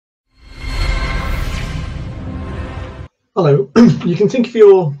Hello. You can think of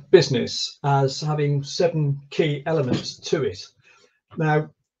your business as having 7 key elements to it. Now,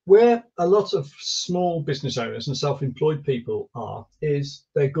 where a lot of small business owners and self-employed people are, is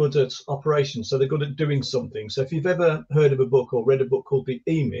they're good at operations. So they're good at doing something. So if you've ever heard of a book or read a book called The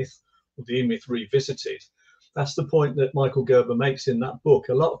E-Myth, or The E-Myth Revisited, that's the point that Michael Gerber makes in that book.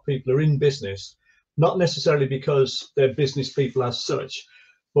 A lot of people are in business, not necessarily because they're business people as such,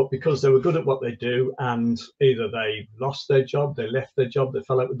 but because they were good at what they do, and either they lost their job, they left their job, they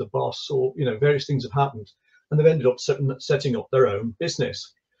fell out with the boss, or various things have happened, and they've ended up setting up their own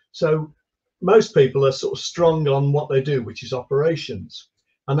business. So most people are sort of strong on what they do, which is operations,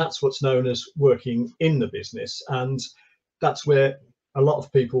 and that's what's known as working in the business, and that's where a lot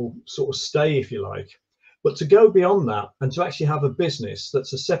of people sort of stay, if you like. But to go beyond that and to actually have a business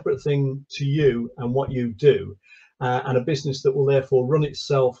that's a separate thing to you and what you do, and a business that will therefore run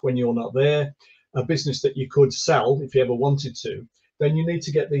itself when you're not there, a business that you could sell if you ever wanted to, then you need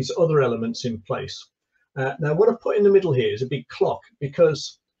to get these other elements in place. Now, what I've put in the middle here is a big clock,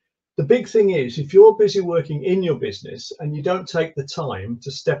 because the big thing is, if you're busy working in your business and you don't take the time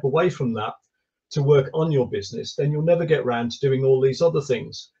to step away from that to work on your business, then you'll never get around to doing all these other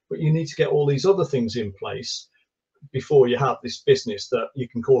things. But you need to get all these other things in place before you have this business that you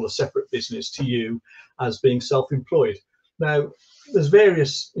can call a separate business to you as being self-employed. Now, there's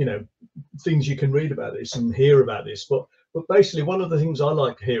various things you can read about this and hear about this, but basically one of the things I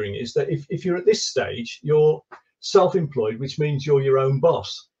like hearing is that if you're at this stage, you're self-employed, which means you're your own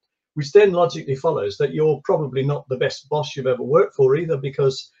boss, which then logically follows that you're probably not the best boss you've ever worked for either,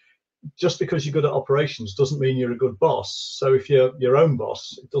 because just because you're good at operations doesn't mean you're a good boss. So if you're your own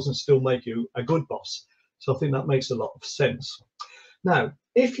boss, it doesn't still make you a good boss. So I think that makes a lot of sense. Now,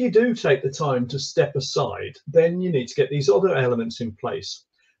 if you do take the time to step aside, then you need to get these other elements in place.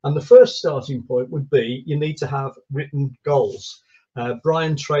 And the first starting point would be you need to have written goals.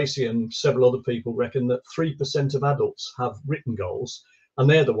 Brian Tracy and several other people reckon that 3% of adults have written goals, and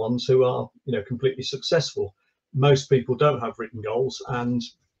they're the ones who are completely successful. Most people don't have written goals and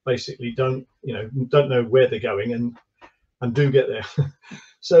basically don't know where they're going and do get there.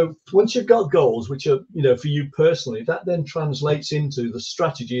 So once you've got goals, which are, for you personally, that then translates into the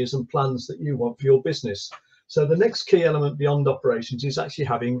strategies and plans that you want for your business. So the next key element beyond operations is actually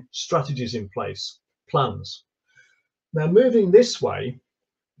having strategies in place, plans. Now, moving this way,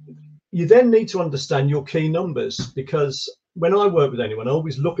 you then need to understand your key numbers, because when I work with anyone, I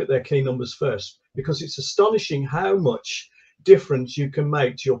always look at their key numbers first, because it's astonishing how much difference you can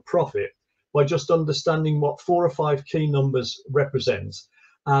make to your profit by just understanding what 4 or 5 key numbers represent,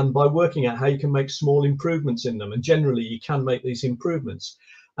 and by working out how you can make small improvements in them. And generally you can make these improvements,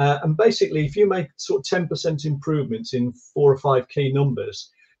 and basically if you make sort of 10% improvements in 4 or 5 key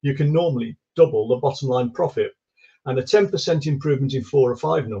numbers, you can normally double the bottom line profit. And a 10% improvement in 4 or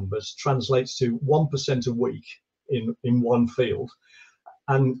 5 numbers translates to 1% a week in one field.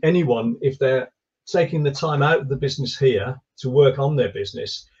 And anyone, if they're taking the time out of the business here to work on their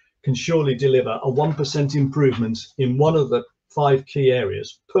business, can surely deliver a 1% improvement in one of the 5 key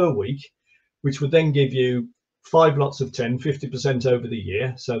areas per week, which would then give you 5 lots of 10, 50% over the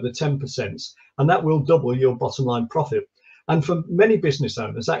year, so the 10%, and that will double your bottom line profit. And for many business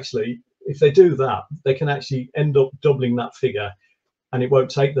owners, actually, if they do that, they can actually end up doubling that figure, and it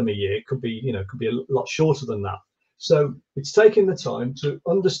won't take them a year. It could be, could be a lot shorter than that. So it's taking the time to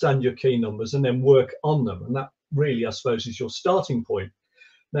understand your key numbers and then work on them, and that really, I suppose, is your starting point.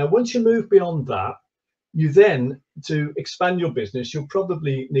 Now, once you move beyond that, you then, to expand your business, you'll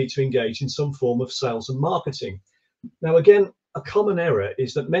probably need to engage in some form of sales and marketing. Now, again, a common error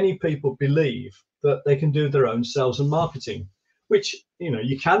is that many people believe that they can do their own sales and marketing, which,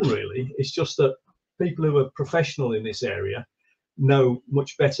 you can really. It's just that people who are professional in this area know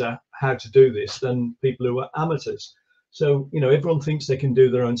much better how to do this than people who are amateurs. So, everyone thinks they can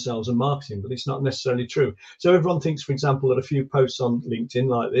do their own sales and marketing, but it's not necessarily true. So everyone thinks, for example, that a few posts on LinkedIn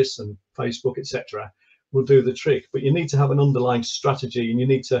like this and Facebook, etc., will do the trick. But you need to have an underlying strategy, and you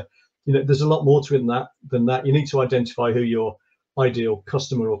need to, there's a lot more to it than that. You need to identify who your ideal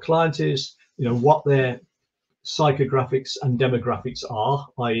customer or client is, what their psychographics and demographics are,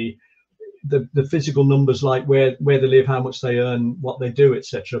 i.e. the physical numbers, like where they live, how much they earn, what they do,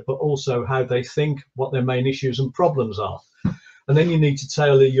 etc., but also how they think, what their main issues and problems are. And then you need to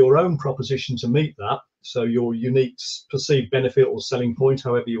tailor your own proposition to meet that, so your unique perceived benefit or selling point,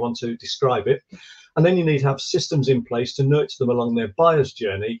 however you want to describe it. And then you need to have systems in place to nurture them along their buyer's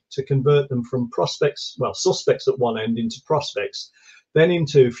journey, to convert them from prospects, well, suspects at one end, into prospects, then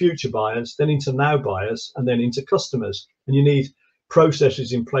into future buyers, then into now buyers, and then into customers. And you need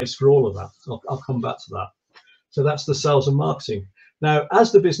processes in place for all of that. I'll come back to that. So that's the sales and marketing. Now,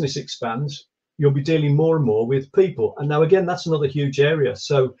 as the business expands, you'll be dealing more and more with people. And now, again, that's another huge area.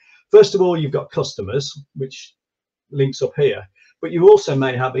 So first of all, you've got customers, which links up here, but you also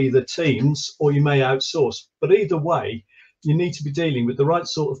may have either teams or you may outsource. But either way, you need to be dealing with the right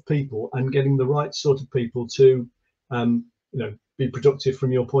sort of people and getting the right sort of people to, be productive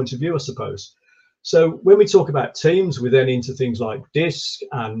from your point of view, I suppose. So when we talk about teams, we're then into things like DISC,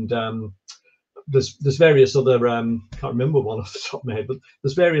 and there's various other, can't remember one off the top of my head, but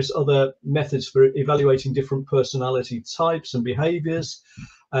there's various other methods for evaluating different personality types and behaviors.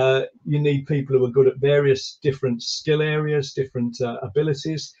 You need people who are good at various different skill areas, different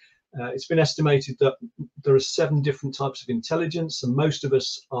abilities. It's been estimated that there are 7 different types of intelligence, and most of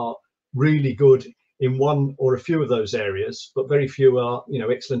us are really good in one or a few of those areas, but very few are,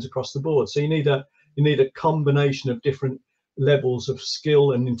 excellent across the board. So you need a combination of different levels of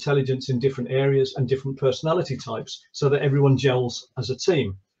skill and intelligence in different areas and different personality types, so that everyone gels as a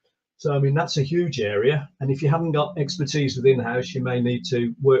team. So, I mean, that's a huge area. And if you haven't got expertise within house, you may need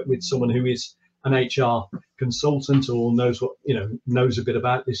to work with someone who is an HR consultant or knows a bit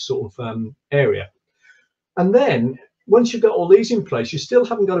about this sort of area. And then once you've got all these in place, you still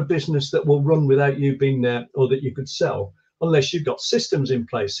haven't got a business that will run without you being there, or that you could sell, unless you've got systems in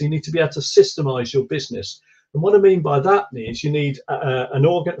place. So you need to be able to systemize your business. And what I mean by that is you need an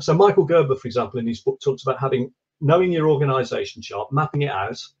organ. So Michael Gerber, for example, in his book talks about knowing your organization chart, mapping it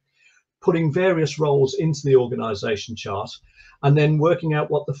out, putting various roles into the organization chart, and then working out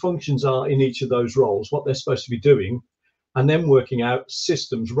what the functions are in each of those roles, what they're supposed to be doing, and then working out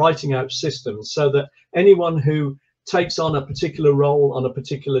systems, writing out systems, so that anyone who takes on a particular role on a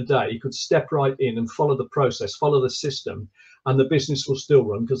particular day could step right in and follow the process, follow the system, and the business will still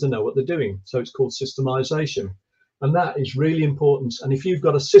run because they know what they're doing. So it's called systemization. And that is really important. And if you've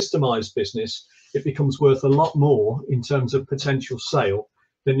got a systemized business, it becomes worth a lot more in terms of potential sale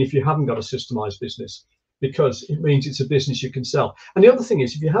than if you haven't got a systemized business, because it means it's a business you can sell. And the other thing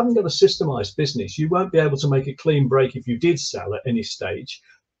is, if you haven't got a systemized business, you won't be able to make a clean break if you did sell at any stage,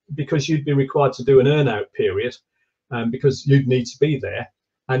 because you'd be required to do an earn-out period, because you'd need to be there.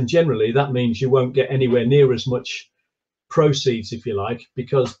 And generally that means you won't get anywhere near as much proceeds, if you like,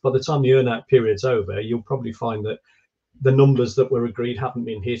 because by the time the earn-out period's over, you'll probably find that the numbers that were agreed haven't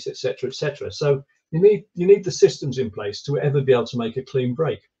been hit, etc., etc. So you need the systems in place to ever be able to make a clean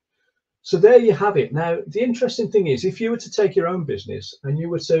break. So there you have it. Now, the interesting thing is, if you were to take your own business and you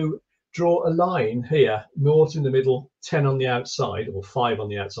were to draw a line here, 0 in the middle, 10 on the outside, or 5 on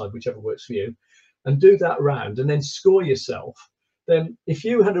the outside, whichever works for you, and do that round and then score yourself, then if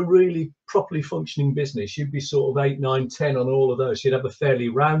you had a really properly functioning business, you'd be sort of 8, 9, 10 on all of those. You'd have a fairly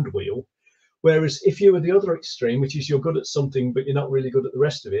round wheel. Whereas if you were the other extreme, which is you're good at something but you're not really good at the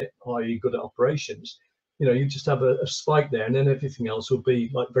rest of it, i.e. good at operations, you just have a spike there, and then everything else will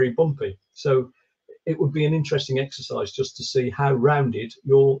be like very bumpy. So it would be an interesting exercise just to see how rounded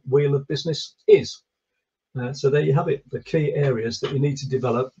your wheel of business is. So there you have it, the key areas that you need to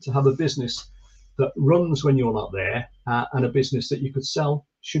develop to have a business that runs when you're not there, and a business that you could sell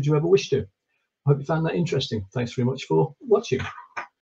should you ever wish to. I hope you found that interesting. Thanks very much for watching.